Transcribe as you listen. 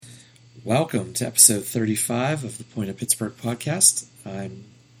Welcome to episode 35 of the Point of Pittsburgh podcast. I'm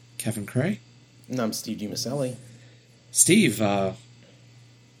Kevin Cray. And I'm Steve DiMaselli. Steve, what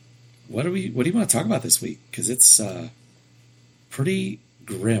do you want to talk about this week? Because it's pretty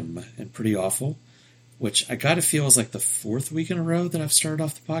grim and pretty awful, which I got to feel is like the fourth week in a row that I've started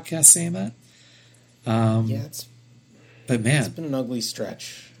off the podcast saying that. But man, it's been an ugly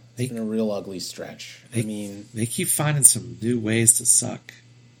stretch. It's been a real ugly stretch. They keep finding some new ways to suck.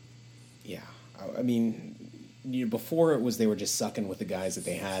 Yeah. I mean, before it was they were just sucking with the guys that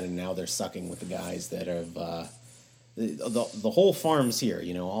they had, and now they're sucking with the guys that have, the whole farm's here,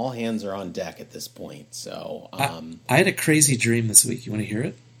 all hands are on deck at this point. So, I had a crazy dream this week. You want to hear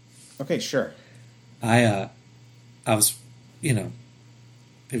it? Okay, sure. I was, it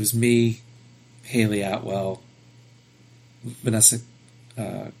was me, Haley Atwell, Vanessa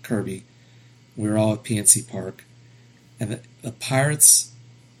Kirby. We were all at PNC Park, and the Pirates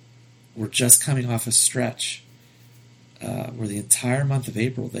were just coming off a stretch where the entire month of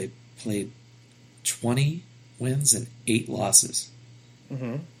April they played 20 wins and 8 losses.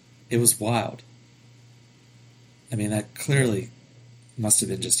 Mm-hmm. It was wild. I mean, that clearly must have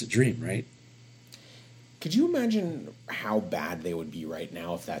been just a dream, right? Could you imagine how bad they would be right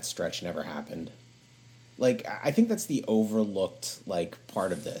now if that stretch never happened? Like, I think that's the overlooked,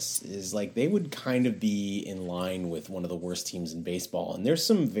 part of this, is, they would kind of be in line with one of the worst teams in baseball. And there's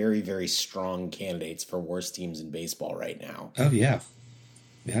some very, very strong candidates for worst teams in baseball right now. Oh, yeah.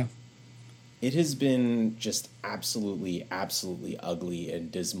 Yeah. It has been just absolutely, absolutely ugly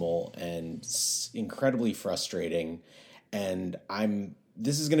and dismal and incredibly frustrating. And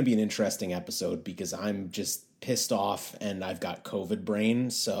this is going to be an interesting episode because I'm just pissed off and I've got COVID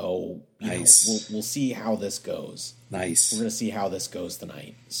brain. So nice. We'll see how this goes. Nice. We're going to see how this goes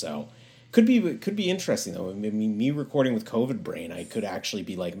tonight. So could be interesting though. I mean, me recording with COVID brain, I could actually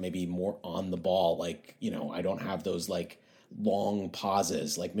be maybe more on the ball. I don't have those long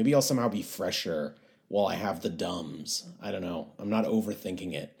pauses. Maybe I'll somehow be fresher while I have the dumbs. I don't know. I'm not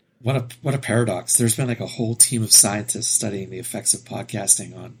overthinking it. What a paradox. There's been a whole team of scientists studying the effects of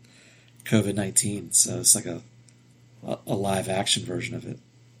podcasting on COVID-19. So it's like a live action version of it.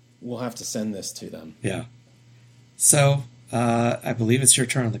 We'll have to send this to them. Yeah. So I believe it's your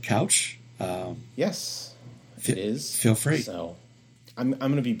turn on the couch. Yes, it is. Feel free. So I'm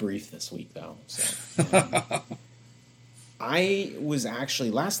going to be brief this week though. So I was actually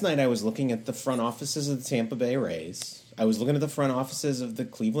last night I was looking at the front offices of the Tampa Bay Rays. I was looking at the front offices of the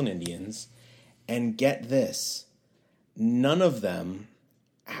Cleveland Indians, and get this, none of them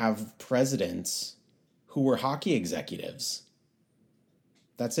have presidents who were hockey executives.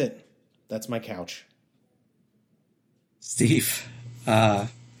 That's it. That's my couch. Steve, I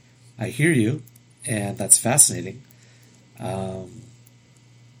hear you, and that's fascinating. Yeah,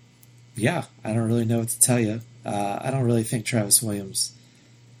 I don't really know what to tell you. I don't really think Travis Williams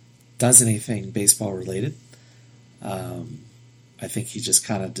does anything baseball related. I think he just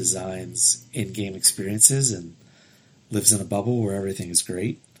kind of designs in-game experiences and lives in a bubble where everything is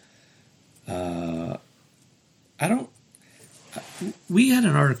great. We had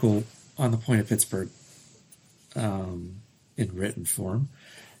an article on the Point of Pittsburgh in written form,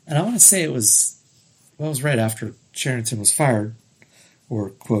 and I want to say it was right after Cherington was fired,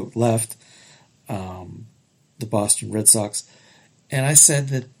 or, quote, left the Boston Red Sox, and I said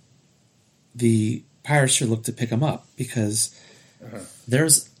that the Pirates should look to pick him up because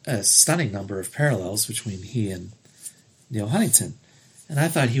there's a stunning number of parallels between he and Neil Huntington. And I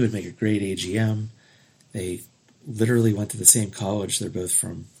thought he would make a great AGM. They literally went to the same college. They're both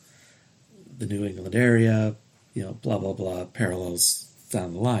from the New England area, blah, blah, blah, parallels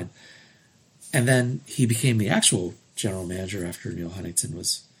down the line. And then he became the actual general manager after Neil Huntington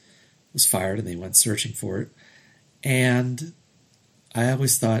was fired, and they went searching for it. And I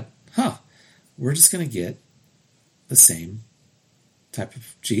always thought, we're just going to get the same type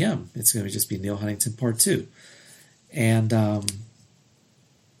of GM. It's going to just be Neil Huntington Part 2. And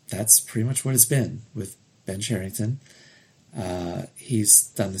that's pretty much what it's been with Ben Cherington. He's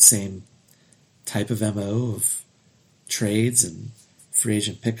done the same type of MO of trades and free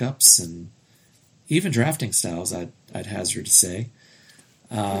agent pickups and even drafting styles, I'd hazard to say.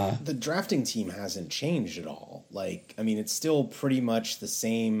 The drafting team hasn't changed at all. It's still pretty much the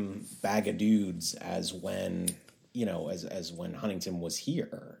same bag of dudes as when, as when Huntington was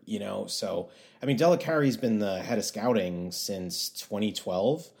here, So, Della Carey's been the head of scouting since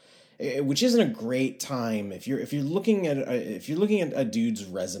 2012, which isn't a great time if you're looking at a dude's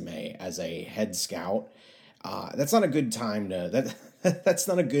resume as a head scout. That's not a good time that's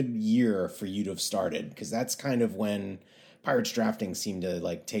not a good year for you to have started, because that's kind of when Pirates drafting seemed to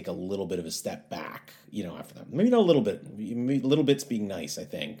like take a little bit of a step back, after them. Maybe not a little bit. Maybe a little bit's being nice, I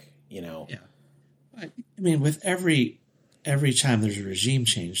think, Yeah. I mean, with every time there's a regime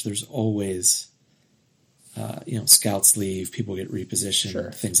change, there's always, scouts leave, people get repositioned,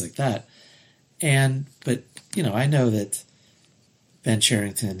 Sure. things like that. But I know that Ben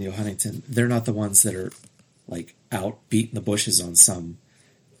Cherington, Neil Huntington, they're not the ones that are like out beating the bushes on some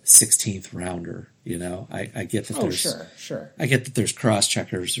 16th rounder. I get that. Sure. I get that there's cross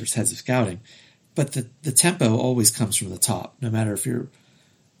checkers, there's heads of scouting, but the tempo always comes from the top. No matter if you're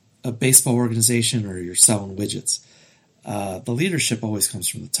a baseball organization or you're selling widgets, the leadership always comes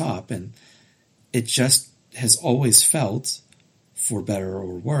from the top, and it just has always felt, for better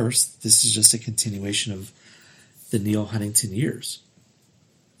or worse, this is just a continuation of the Neil Huntington years.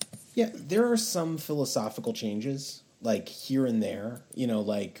 Yeah, there are some philosophical changes, like here and there.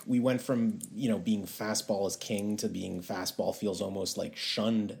 Like we went from, being fastball is king to being fastball feels almost like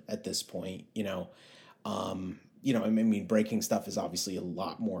shunned at this point, I mean, breaking stuff is obviously a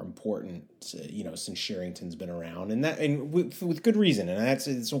lot more important, since Cherington's been around, and with good reason, and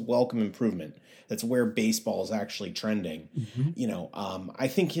it's a welcome improvement. That's where baseball is actually trending. Mm-hmm. I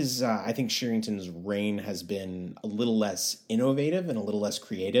think Cherington's reign has been a little less innovative and a little less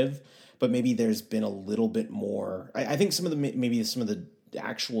creative, but maybe there's been a little bit more. I think some of the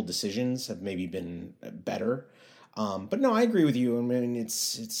actual decisions have maybe been better. But no, I agree with you. I mean,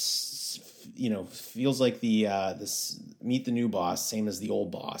 it's feels like this Meet the New Boss, same as the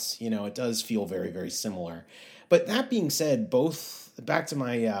old boss. It does feel very, very similar. But that being said, back to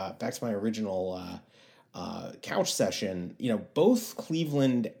my original couch session. Both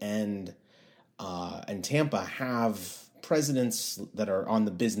Cleveland and Tampa have presidents that are on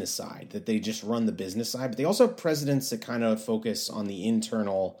the business side, that they just run the business side, but they also have presidents that kind of focus on the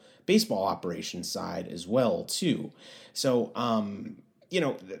internal baseball operations side as well too. So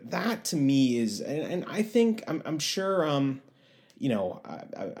that to me is, and I think I'm sure I'm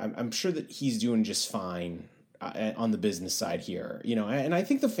sure that he's doing just fine on the business side here, and I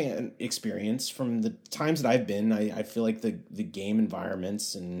think the fan experience from the times that I've been, I feel like the game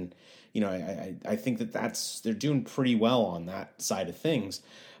environments and, I think they're doing pretty well on that side of things,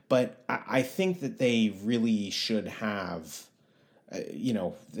 but I think that they really should have,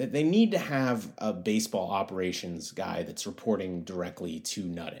 they need to have a baseball operations guy that's reporting directly to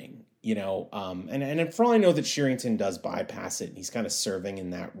Nutting, and for all I know that Cherington does bypass it and he's kind of serving in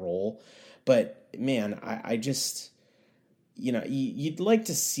that role. But man, I just, you'd like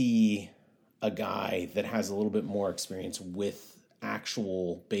to see a guy that has a little bit more experience with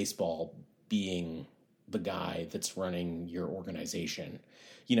actual baseball being the guy that's running your organization,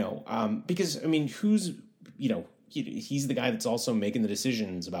 because I mean, he's the guy that's also making the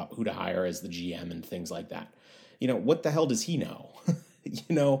decisions about who to hire as the GM and things like that. What the hell does he know?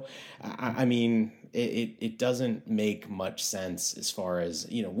 I mean, it doesn't make much sense as far as,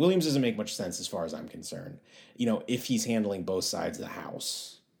 Williams doesn't make much sense as far as I'm concerned, if he's handling both sides of the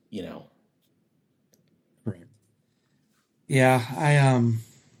house, Right. Yeah.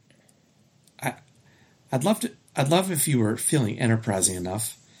 I'd love if you were feeling enterprising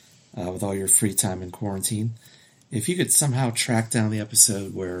enough, with all your free time in quarantine, if you could somehow track down the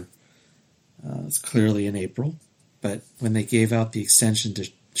episode where, it's clearly in April, but when they gave out the extension to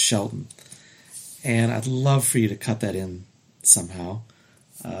Shelton. And I'd love for you to cut that in somehow.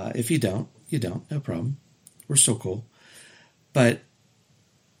 If you don't, no problem. We're still cool. But,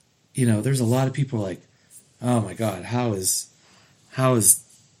 there's a lot of people like, oh my God, how is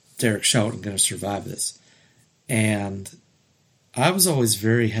Derek Shelton going to survive this? And I was always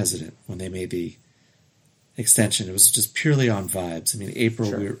very hesitant when they made the extension. It was just purely on vibes. I mean, April,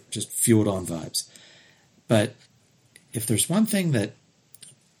 sure, we were just fueled on vibes. But if there's one thing that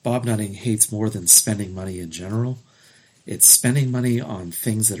Bob Nutting hates more than spending money in general, it's spending money on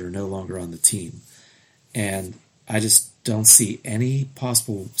things that are no longer on the team. And I just don't see any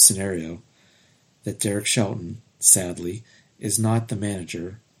possible scenario that Derek Shelton, sadly, is not the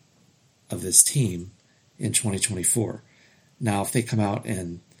manager of this team in 2024. Now, if they come out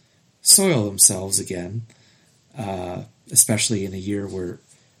and soil themselves again, especially in a year where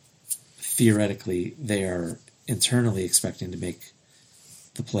theoretically they are internally expecting to make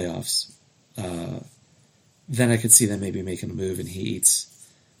the playoffs, then I could see them maybe making a move and he eats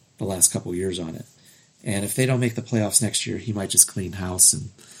the last couple years on it. And if they don't make the playoffs next year, he might just clean house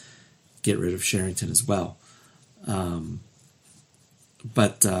and get rid of Cherington as well. But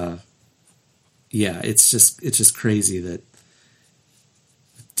it's just crazy that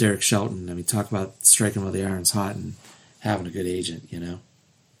Derek Shelton, I mean, talk about striking while the iron's hot and having a good agent,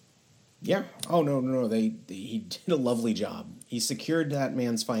 Yeah. Oh no. He did a lovely job. He secured that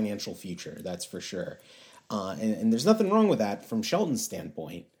man's financial future. That's for sure. And there's nothing wrong with that from Shelton's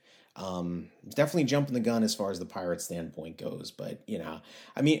standpoint. Definitely jumping the gun as far as the Pirates standpoint goes. But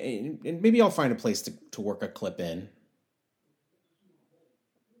I mean, and maybe I'll find a place to work a clip in.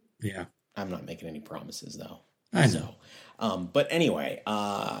 Yeah. I'm not making any promises though. I know. So, but anyway,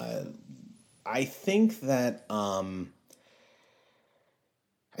 I think that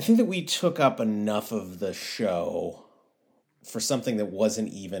we took up enough of the show for something that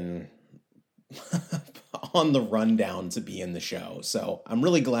wasn't even on the rundown to be in the show. So I'm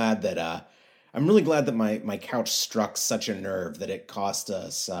really glad that my couch struck such a nerve that it cost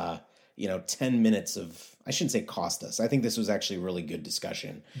us 10 minutes of, I shouldn't say cost us. I think this was actually a really good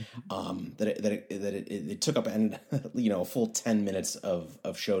discussion. That it took up a full 10 minutes of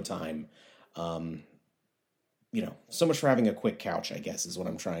showtime. So much for having a quick couch, I guess, is what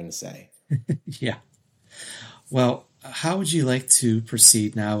I'm trying to say. Yeah. Well, how would you like to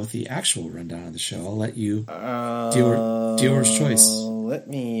proceed now with the actual rundown of the show? I'll let you dealer's choice. Let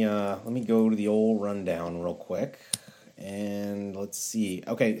me go to the old rundown real quick, and let's see.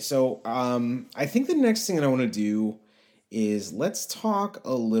 Okay, so I think the next thing that I want to do is let's talk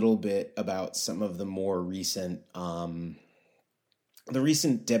a little bit about some of the more recent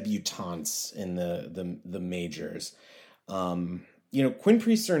debutantes in the majors. Quinn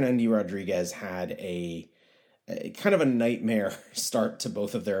Priester and Endy Rodriguez had a kind of a nightmare start to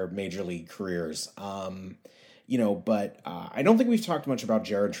both of their major league careers. But I don't think we've talked much about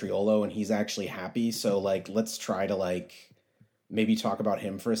Jared Triolo, and he's actually happy. So let's try to maybe talk about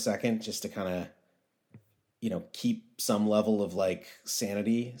him for a second, just to kind of, keep some level of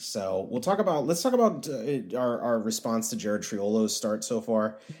sanity. So let's talk about our response to Jared Triolo's start so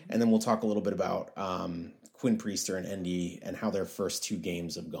far. And then we'll talk a little bit about Quinn Priester and Endy and how their first two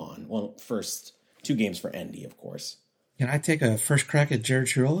games have gone. Well, first 2 games for Endy, of course. Can I take a first crack at Jared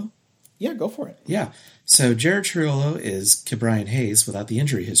Triolo? Yeah, go for it. Yeah. So Jared Triolo is Ke'Bryan Hayes without the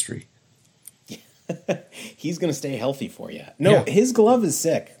injury history. He's going to stay healthy for you. No, His glove is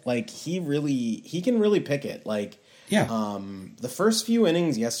sick. He can really pick it. The first few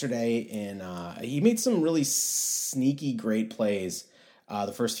innings yesterday, and he made some really sneaky, great plays.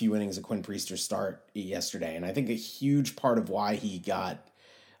 The first few innings of Quinn Priester's start yesterday, and I think a huge part of why he got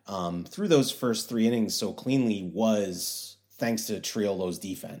through those first 3 innings so cleanly was thanks to Triolo's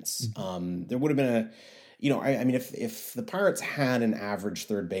defense. There would have been if the Pirates had an average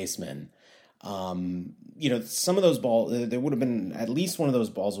third baseman, some of those balls, there would have been at least one of those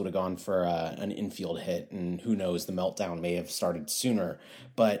balls would have gone for an infield hit, and who knows, the meltdown may have started sooner.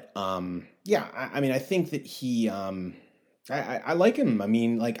 But I think that he, I like him. I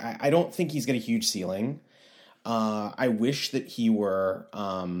mean, I don't think he's got a huge ceiling. I wish that he were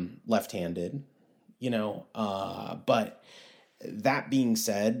left-handed, but that being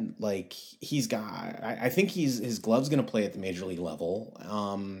said, he's got, I think his glove's going to play at the major league level.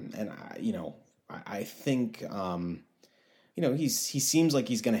 I think, he seems like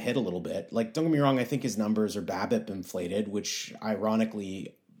he's going to hit a little bit. Don't get me wrong, I think his numbers are BABIP inflated, which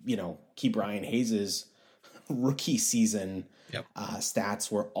ironically, Ke'Bryan Hayes' rookie season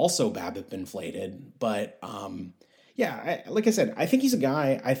stats were also BABIP inflated. But like I said, I think he's a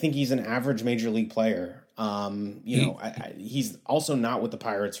guy. I think he's an average major league player. He's also not what the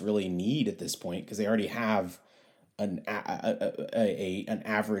Pirates really need at this point, because they already have an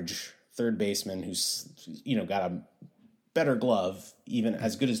average third baseman who's got a better glove, even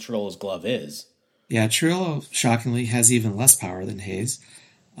as good as Triolo's glove is. Yeah, Triolo shockingly has even less power than Hayes,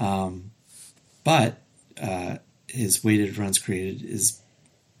 but his weighted runs created is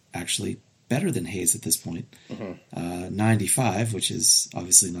actually better than Hayes at this point. 95, which is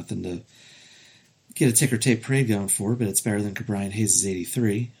obviously nothing to get a ticker tape parade going for, but it's better than Ke'Bryan Hayes'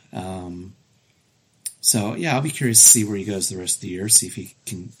 83. So, I'll be curious to see where he goes the rest of the year, see if he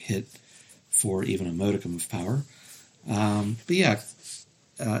can hit for even a modicum of power.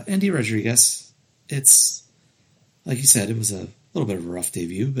 Endy Rodriguez, it's, like you said, it was a little bit of a rough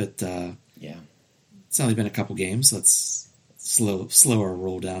debut, but it's only been a couple games. Let's slow our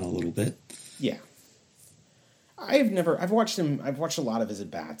roll down a little bit. Yeah. I've watched him. I've watched a lot of his at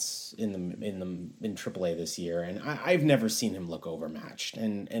bats in AAA this year, and I've never seen him look overmatched,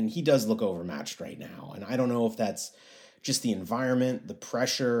 and he does look overmatched right now. And I don't know if that's just the environment, the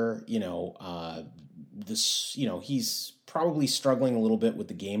pressure. He's probably struggling a little bit with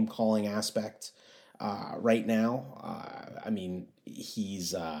the game calling aspect right now.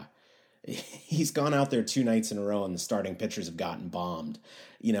 He's he's gone out there 2 nights in a row and the starting pitchers have gotten bombed.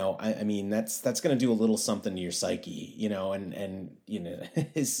 I mean, that's going to do a little something to your psyche, and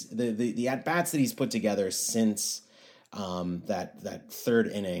his, the at-bats that he's put together since that third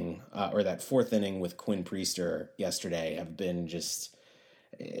inning or that fourth inning with Quinn Priester yesterday have been just,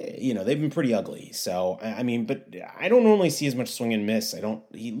 they've been pretty ugly. So, I mean, but I don't normally see as much swing and miss.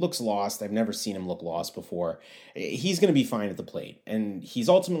 He looks lost. I've never seen him look lost before. He's going to be fine at the plate, and he's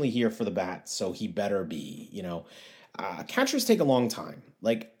ultimately here for the bat, so he better be, catchers take a long time.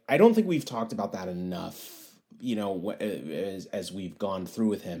 Like, I don't think we've talked about that enough, as we've gone through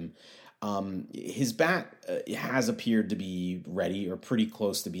with him. His bat has appeared to be ready or pretty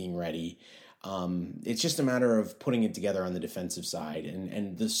close to being ready. It's just a matter of putting it together on the defensive side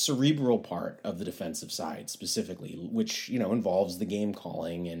and the cerebral part of the defensive side specifically, which, involves the game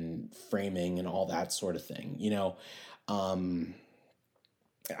calling and framing and all that sort of thing.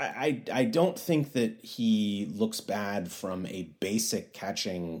 I don't think that he looks bad from a basic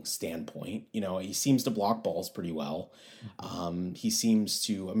catching standpoint. He seems to block balls pretty well. He seems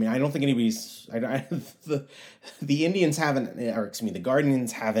to, I don't think anybody's, the Indians haven't, or excuse me, the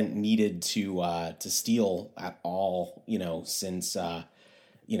Guardians haven't needed to steal at all, since,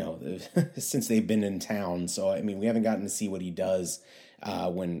 since they've been in town. So, we haven't gotten to see what he does,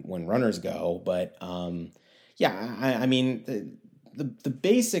 when runners go, but, the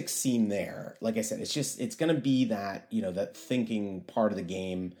basics seem there. Like I said, it's going to be that, that thinking part of the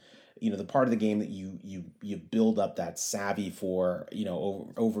game, the part of the game that you build up that savvy for,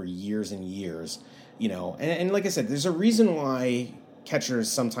 over years and years, and like I said, there's a reason why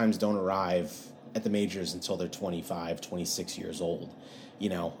catchers sometimes don't arrive at the majors until they're 25, 26 years old,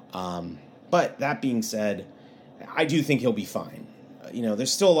 but that being said, I do think he'll be fine.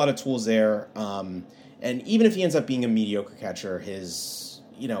 There's still a lot of tools there. And even if he ends up being a mediocre catcher, his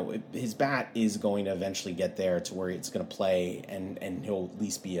bat is going to eventually get there to where it's going to play, and he'll at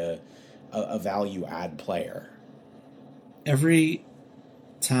least be a value add player. Every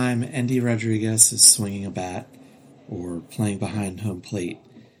time Endy Rodriguez is swinging a bat or playing behind home plate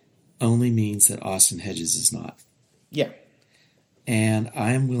only means that Austin Hedges is not. Yeah. And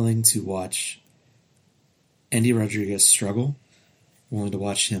I am willing to watch Endy Rodriguez struggle, willing to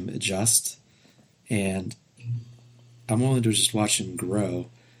watch him adjust, and I'm willing to just watch him grow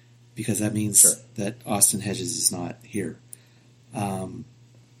because that means that Austin Hedges is not here.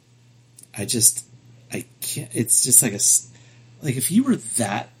 I can't, it's just like if you were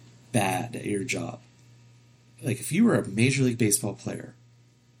that bad at your job, like if you were a Major League Baseball player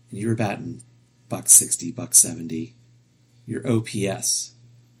and you were batting $160, $170, your OPS,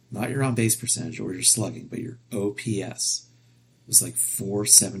 not your on base percentage or your slugging, but your OPS was like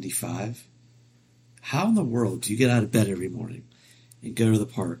 475. How in the world do you get out of bed every morning and go to the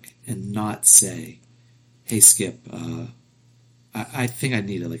park and not say, hey, Skip, I think I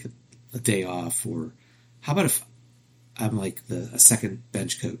need a day off, or how about if I'm like a second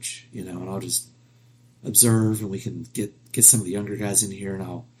bench coach, and I'll just observe and we can get some of the younger guys in here and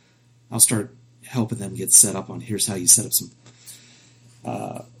I'll start helping them get set up on here's how you set up some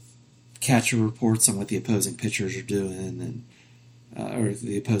catcher reports on what the opposing pitchers are doing and or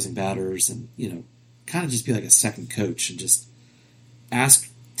the opposing batters and, kind of just be like a second coach and just ask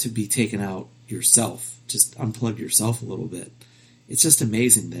to be taken out yourself. Just unplug yourself a little bit. It's just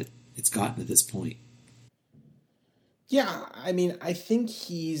amazing that it's gotten to this point. Yeah, I think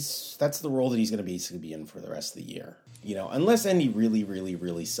that's the role that he's going to basically be in for the rest of the year. Unless Endy really, really,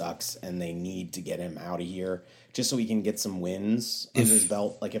 really sucks and they need to get him out of here just so he can get some wins under his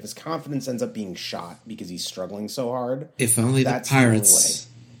belt. Like if his confidence ends up being shot because he's struggling so hard. If only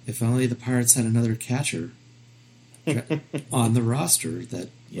the Pirates had another catcher on the roster that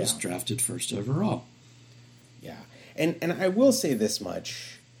was drafted first overall. Yeah. And I will say this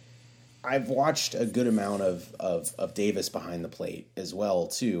much. I've watched a good amount of Davis behind the plate as well,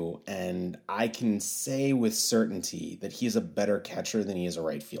 too, and I can say with certainty that he is a better catcher than he is a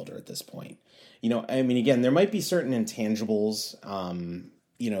right fielder at this point. Again, there might be certain intangibles,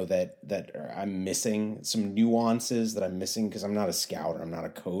 that I'm missing, some nuances that I'm missing because I'm not a scout or I'm not a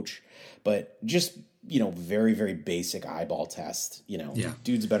coach, but just, very, very basic eyeball test,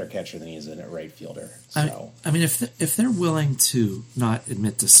 dude's a better catcher than he is a right fielder. So if they're willing to not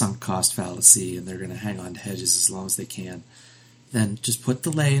admit to sunk cost fallacy and they're going to hang on to Hedges as long as they can, then just put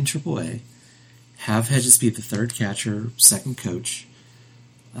DeLay in AAA, have Hedges be the third catcher, second coach,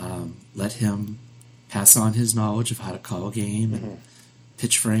 let him pass on his knowledge of how to call a game and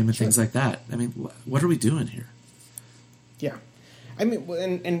pitch frame and things like that. What are we doing here? Yeah. I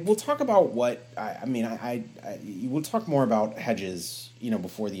mean, and we'll talk about what we'll talk more about Hedges,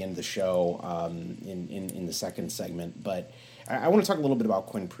 before the end of the show, in the second segment. But I want to talk a little bit about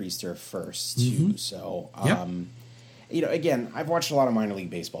Quinn Priester first too. So, again, I've watched a lot of minor league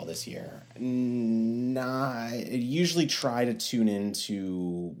baseball this year. I usually try to tune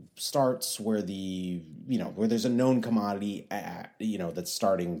into starts where where there's a known commodity, that's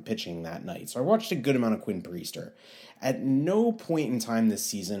starting pitching that night. So I watched a good amount of Quinn Priester. At no point in time this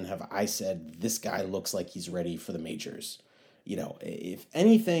season have I said this guy looks like he's ready for the majors. If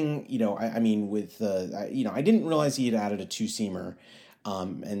anything, I didn't realize he had added a two-seamer.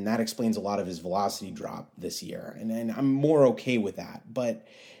 And that explains a lot of his velocity drop this year. And I'm more okay with that. But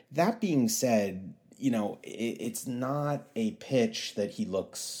that being said, it's not a pitch that he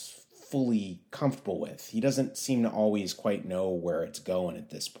looks fully comfortable with. He doesn't seem to always quite know where it's going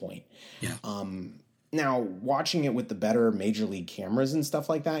at this point. Yeah. Now, watching it with the better major league cameras and stuff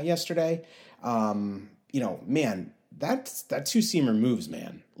like that yesterday, man, that two-seamer moves,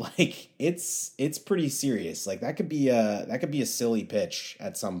 man. Like it's pretty serious. Like that could be a silly pitch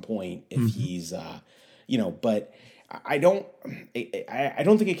at some point if he's but I don't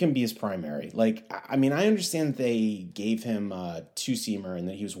think it can be his primary. Like I mean, I understand they gave him a two-seamer and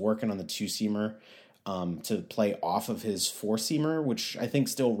that he was working on the two-seamer to play off of his four-seamer, which I think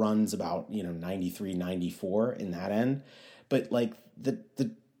still runs about 93, 94 in that end. But like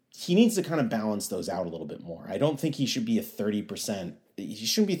he needs to kind of balance those out a little bit more. I don't think he should be 30%. He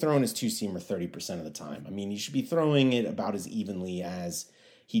shouldn't be throwing his two-seamer 30% of the time. I mean, he should be throwing it about as evenly as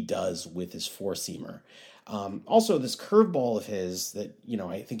he does with his four-seamer. Also, this curveball of his that,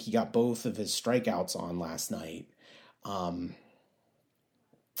 I think he got both of his strikeouts on last night.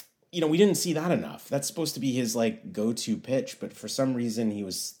 We didn't see that enough. That's supposed to be his go-to pitch, but for some reason he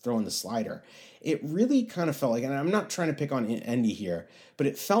was throwing the slider. It really kind of felt like, and I'm not trying to pick on Endy here, but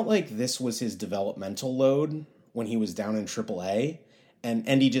it felt like this was his developmental load when he was down in AAA, and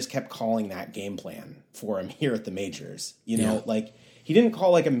Endy just kept calling that game plan for him here at the majors. He didn't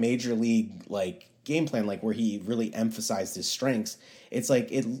call a major league game plan where he really emphasized his strengths. It's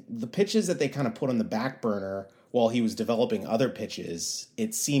the pitches that they kind of put on the back burner while he was developing other pitches,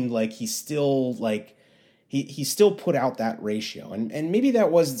 it seemed like he still he still put out that ratio. And maybe that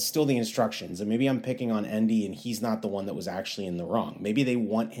was still the instructions. And maybe I'm picking on Endy and he's not the one that was actually in the wrong. Maybe they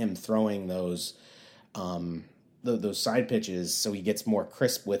want him throwing those side pitches so he gets more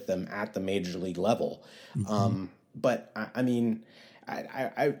crisp with them at the major league level. But I mean,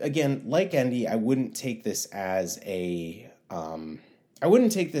 I again, like Endy, I wouldn't take this as as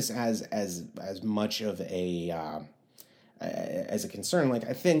much of a as a concern. I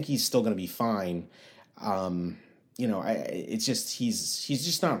think he's still going to be fine. It's just he's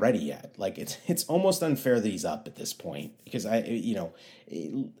just not ready yet. It's almost unfair that he's up at this point because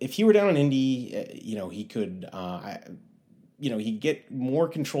if he were down in Indy, he could he'd get more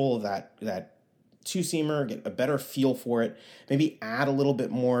control of that two-seamer, get a better feel for it, maybe add a little bit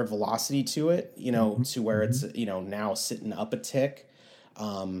more velocity to it, to where it's now sitting up a tick.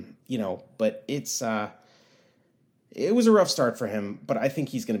 But it was a rough start for him, but I think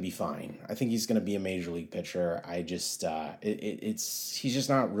he's going to be fine. I think he's going to be a major league pitcher. I just, he's just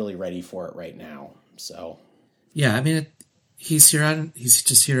not really ready for it right now. So, yeah, I mean, he's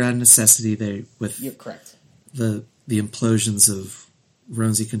just here out of necessity. You're correct. The implosions of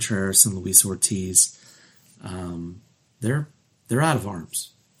Roansy Contreras and Luis Ortiz, they're out of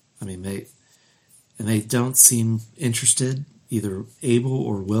arms. I mean, they don't seem interested, either able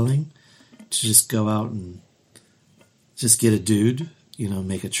or willing, to just go out and just get a dude,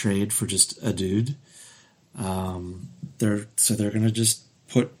 make a trade for just a dude. They're going to just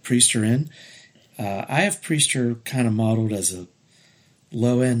put Priester in. I have Priester kind of modeled as a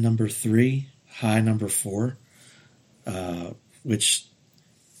low end number 3, high number 4, which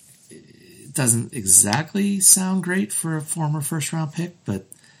doesn't exactly sound great for a former first round pick, but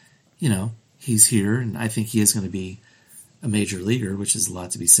he's here, and I think he is going to be a major leaguer, which is a lot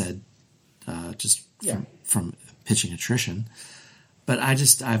to be said, from pitching attrition. But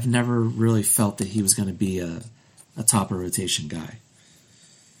I've never really felt that he was going to be a top of rotation guy.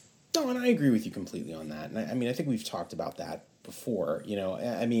 No, and I agree with you completely on that. And I think we've talked about that before,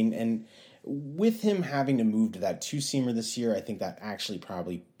 and with him having to move to that two-seamer this year, I think that actually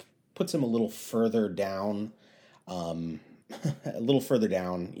probably puts him a little further down, the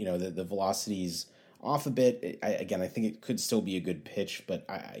velocity's off a bit. I think it could still be a good pitch, but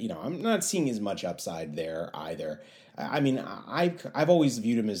I'm not seeing as much upside there either. I mean, I've always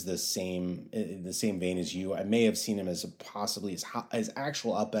viewed him as in the same vein as you. I may have seen him as possibly his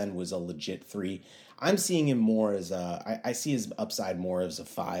actual upend was a legit 3. I'm seeing him more as I see his upside more as a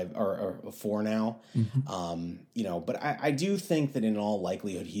 5 or a 4 now. But I do think that in all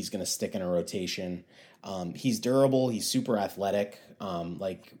likelihood he's going to stick in a rotation. He's durable. He's super athletic.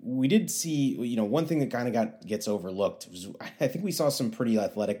 Like we did see, one thing that kind of gets overlooked was I think we saw some pretty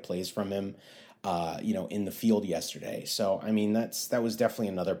athletic plays from him, in the field yesterday. So, I mean, that was definitely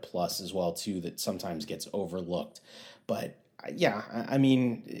another plus as well, too, that sometimes gets overlooked. But yeah, I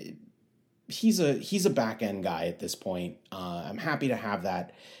mean, he's a back end guy at this point. I'm happy to have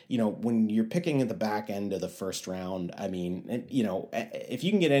that. When you're picking at the back end of the first round, I mean, if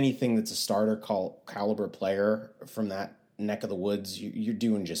you can get anything that's a starter caliber player from that neck of the woods, you're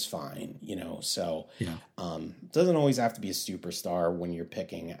doing just fine. So Yeah. It doesn't always have to be a superstar when you're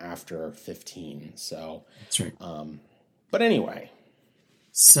picking after 15. So That's right. But anyway,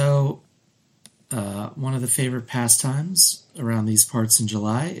 So one of the favorite pastimes around these parts in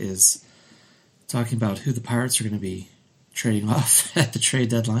July is talking about who the Pirates are going to be trading off at the trade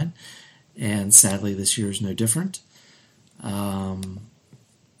deadline. And sadly, this year is no different.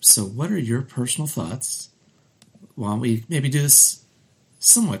 So what are your personal thoughts? Why don't we maybe do this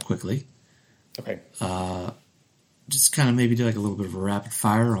somewhat quickly? okay. Just kind of maybe do like a little bit of a rapid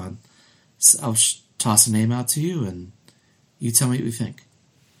fire on. I'll toss a name out to you, and you tell me what you think.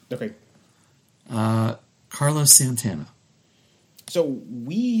 Okay. Carlos Santana. So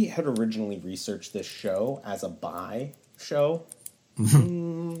we had originally researched this show as a buy show, about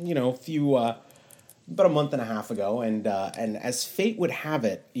a month and a half ago, and as fate would have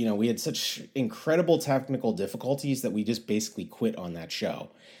it, we had such incredible technical difficulties that we just basically quit on that show.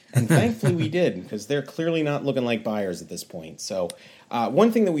 And thankfully we did, because they're clearly not looking like buyers at this point. So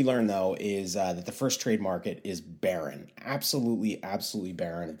one thing that we learned, though, is that the first trade market is barren. Absolutely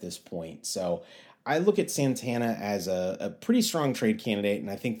barren at this point. So I look at Santana as a pretty strong trade candidate, and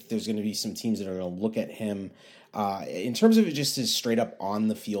I think there's going to be some teams that are going to look at him. In terms of just his straight up on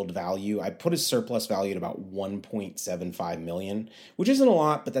the field value, I put his surplus value at about $1.75 million, which isn't a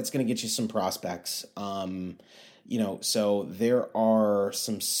lot, but that's going to get you some prospects. So there are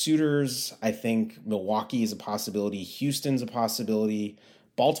some suitors. I think Milwaukee is a possibility. Houston's a possibility.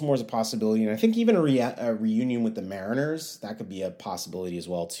 Baltimore's a possibility. And I think even a reunion with the Mariners, that could be a possibility as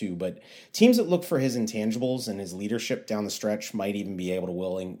well, too. But teams that look for his intangibles and his leadership down the stretch might even be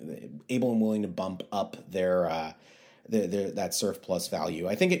able and willing to bump up their that surplus value.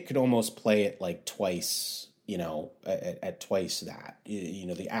 I think it could almost play it like twice, at twice that,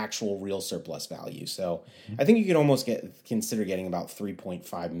 the actual real surplus value. So I think you could almost consider getting about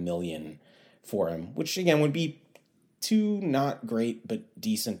 3.5 million for him, which again would be 2 not great but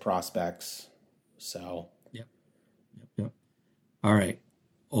decent prospects. So Yep. All right,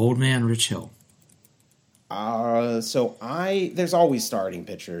 old man Rich Hill. There's always starting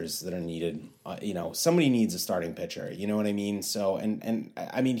pitchers that are needed. Somebody needs a starting pitcher. You know what I mean? So, and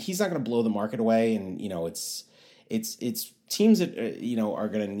I mean, he's not going to blow the market away. And, it's teams that, are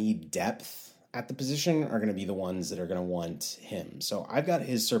going to need depth at the position are going to be the ones that are going to want him. So I've got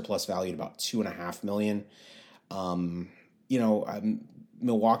his surplus value at about $2.5 million.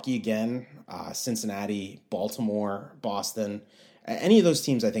 Milwaukee again, Cincinnati, Baltimore, Boston. Any of those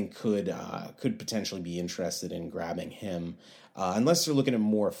teams, I think, could potentially be interested in grabbing him, unless they're looking at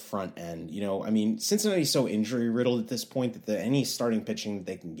more front end. Cincinnati's so injury riddled at this point that any starting pitching that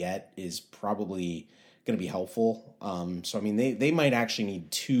they can get is probably going to be helpful. They might actually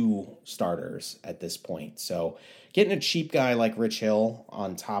need 2 starters at this point. So getting a cheap guy like Rich Hill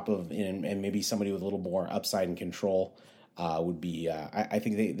on top of and maybe somebody with a little more upside and control would be. I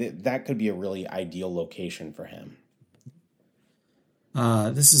think that could be a really ideal location for him.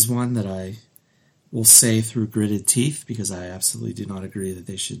 This is one that I will say through gritted teeth because I absolutely do not agree that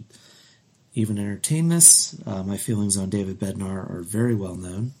they should even entertain this. My feelings on David Bednar are very well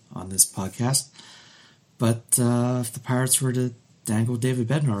known on this podcast. But if the Pirates were to dangle David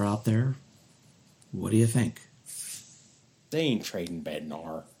Bednar out there, what do you think? They ain't trading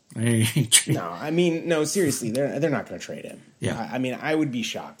Bednar. No, No, seriously, they're not going to trade him. Yeah. I would be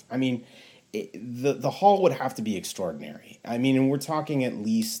shocked. The haul would have to be extraordinary. And we're talking at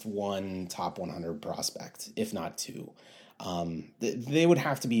least 1 top 100 prospect, if not 2. They would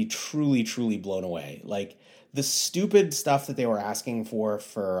have to be truly, truly blown away. Like the stupid stuff that they were asking for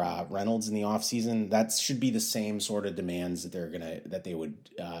Reynolds in the offseason, that should be the same sort of demands that they would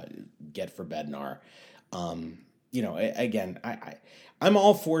get for Bednar. Again, I'm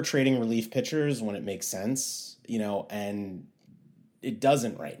all for trading relief pitchers when it makes sense, and it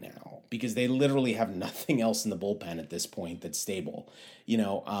doesn't right now because they literally have nothing else in the bullpen at this point that's stable.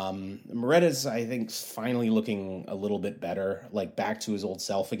 Moretta's, I think, finally looking a little bit better, like back to his old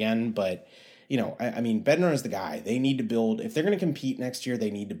self again. But, Bednar is the guy. They need to build, if they're going to compete next year,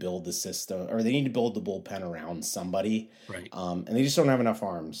 they need to build the system, or they need to build the bullpen around somebody. Right. And they just don't have enough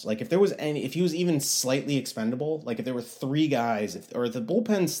arms. Like if he was even slightly expendable, like if there were three guys, or if the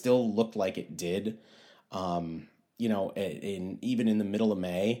bullpen still looked like it did, even in the middle of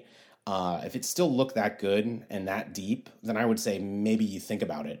May, if it still looked that good and that deep, then I would say maybe you think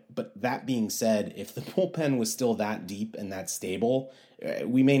about it. But that being said, if the bullpen was still that deep and that stable,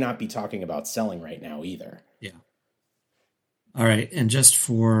 we may not be talking about selling right now either. Yeah. All right. And just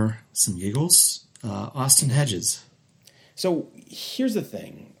for some giggles, Austin Hedges. So here's the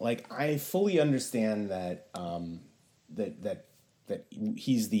thing. Like, I fully understand that that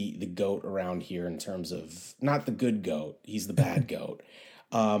he's the GOAT around here in terms of not the good GOAT. He's the bad GOAT.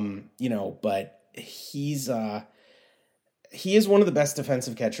 But he is one of the best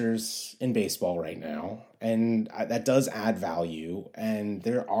defensive catchers in baseball right now. And that does add value. And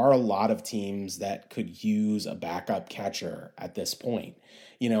there are a lot of teams that could use a backup catcher at this point.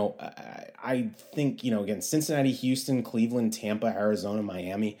 I think, again, Cincinnati, Houston, Cleveland, Tampa, Arizona,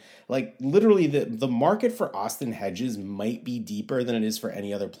 Miami, like literally the market for Austin Hedges might be deeper than it is for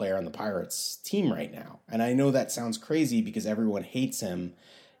any other player on the Pirates team right now. And I know that sounds crazy because everyone hates him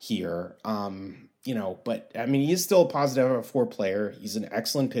here. But I mean, he is still a positive 4 player. He's an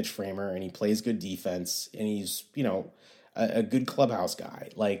excellent pitch framer and he plays good defense and he's, a good clubhouse guy.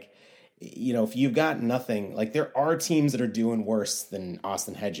 Like, if you've got nothing, like there are teams that are doing worse than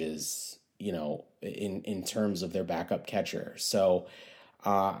Austin Hedges, in terms of their backup catcher. So,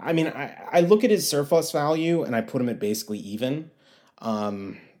 I look at his surplus value and I put him at basically even.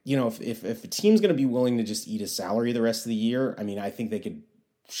 If a team's going to be willing to just eat his salary the rest of the year, I mean, I think they could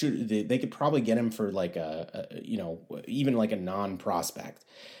probably get him for like even like a non-prospect,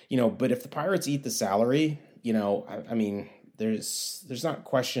 but if the Pirates eat the salary, there's not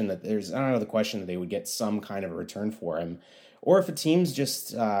question that there's not the question that they would get some kind of a return for him, or if a team's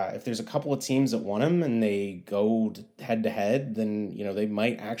just if there's a couple of teams that want him and they go head to head, then they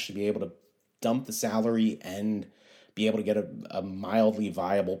might actually be able to dump the salary and be able to get a mildly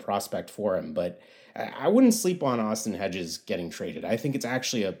viable prospect for him. But I wouldn't sleep on Austin Hedges getting traded. I think it's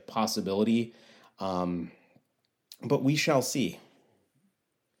actually a possibility, but we shall see.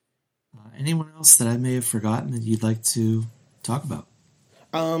 Anyone else that I may have forgotten that you'd like to talk about?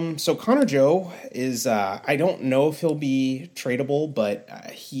 So Connor Joe is, I don't know if he'll be tradable, but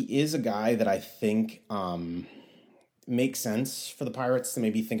he is a guy that I think makes sense for the Pirates to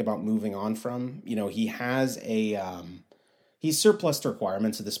maybe think about moving on from. He has he's surplus to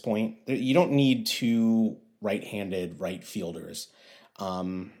requirements at this point. You don't need 2 right-handed right fielders.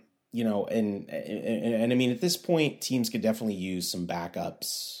 And I mean, at this point, teams could definitely use some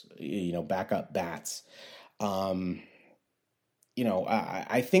backups, backup bats. I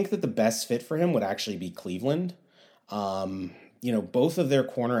think that the best fit for him would actually be Cleveland. Both of their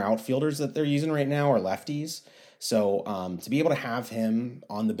corner outfielders that they're using right now are lefties. So to be able to have him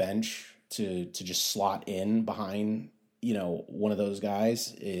on the bench to just slot in behind, one of those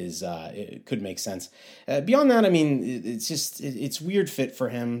guys is it could make sense. Beyond that, I mean, it's weird fit for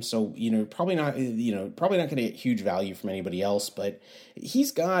him. So, probably not going to get huge value from anybody else, but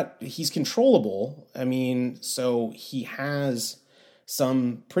he's controllable. I mean, so he has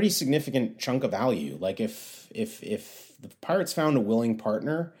some pretty significant chunk of value. Like if the Pirates found a willing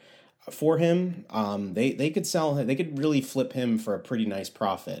partner for him, they could sell him. They could really flip him for a pretty nice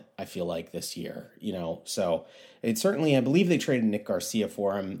profit, I feel like, this year, so it certainly, I believe they traded Nick Garcia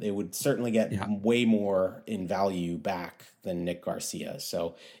for him. They would certainly get way more in value back than Nick Garcia.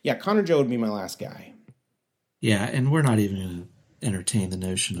 So yeah, Connor Joe would be my last guy. Yeah. And we're not even going to entertain the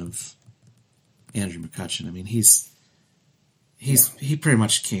notion of Andrew McCutchen. I mean, he pretty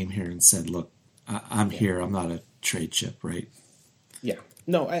much came here and said, look, I'm here. I'm not a trade chip, right? Yeah.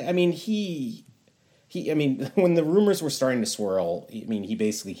 No, I mean, when the rumors were starting to swirl, he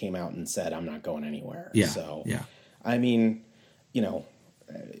basically came out and said, I'm not going anywhere. Yeah. So, yeah. I mean,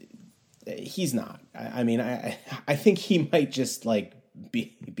 he's not. I think he might just like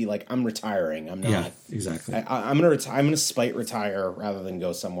be like, I'm retiring. I'm not. Yeah, exactly. I'm going to spite retire rather than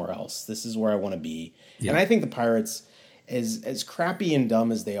go somewhere else. This is where I want to be. Yeah. And I think the Pirates, as crappy and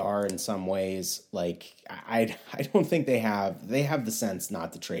dumb as they are in some ways, like I don't think they have the sense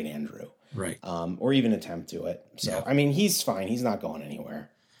not to trade Andrew. Right. Or even attempt to it. So, yeah. I mean, he's fine. He's not going anywhere.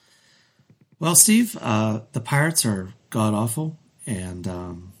 Well, Steve, the Pirates are god-awful, and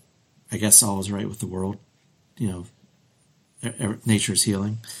I guess all is right with the world, nature's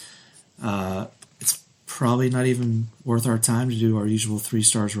healing. It's probably not even worth our time to do our usual 3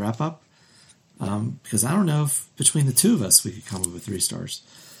 stars wrap up, because I don't know if between the two of us we could come up with 3 stars.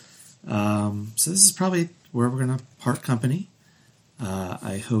 So this is probably where we're going to part company.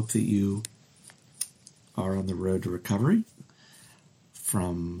 I hope that you are on the road to recovery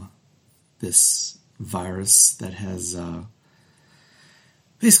from this virus that has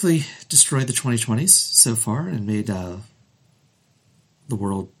basically destroyed the 2020s so far and made the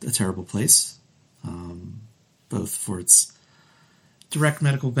world a terrible place, both for its direct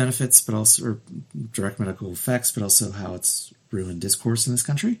medical benefits, but also or direct medical effects, but also how it's ruined discourse in this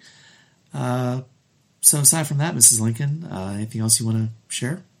country. So aside from that, Mrs. Lincoln, anything else you want to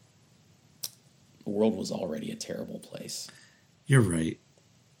share? The world was already a terrible place. You're right.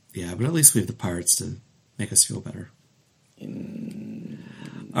 Yeah, but at least we have the pirates to make us feel better.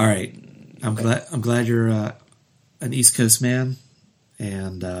 All right. I'm glad you're an East Coast man,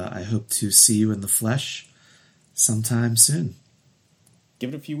 and I hope to see you in the flesh sometime soon.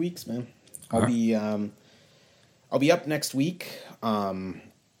 Give it a few weeks, man. I'll be up next week.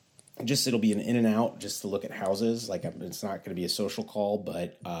 It'll be an in and out just to look at houses. Like, it's not going to be a social call,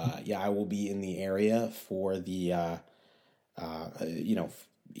 but I will be in the area for the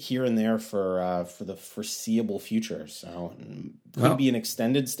here and there for the foreseeable future. So could be an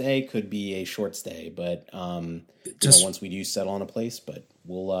extended stay, could be a short stay, but once we do settle on a place, but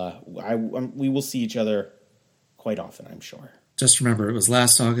we will see each other quite often, I'm sure. Just remember, it was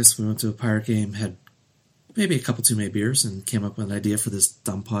last August. We went to a pirate game, had maybe a couple too many beers, and came up with an idea for this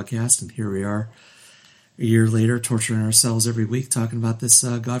dumb podcast. And here we are, a year later, torturing ourselves every week talking about this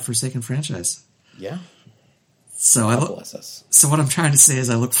godforsaken franchise. Yeah. So bless us. So what I'm trying to say is,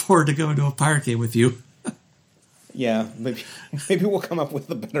 I look forward to going to a pirate game with you. Yeah, maybe we'll come up with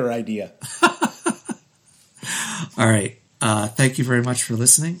a better idea. All right. Thank you very much for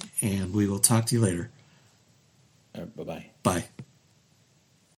listening, and we will talk to you later. Bye-bye. Bye.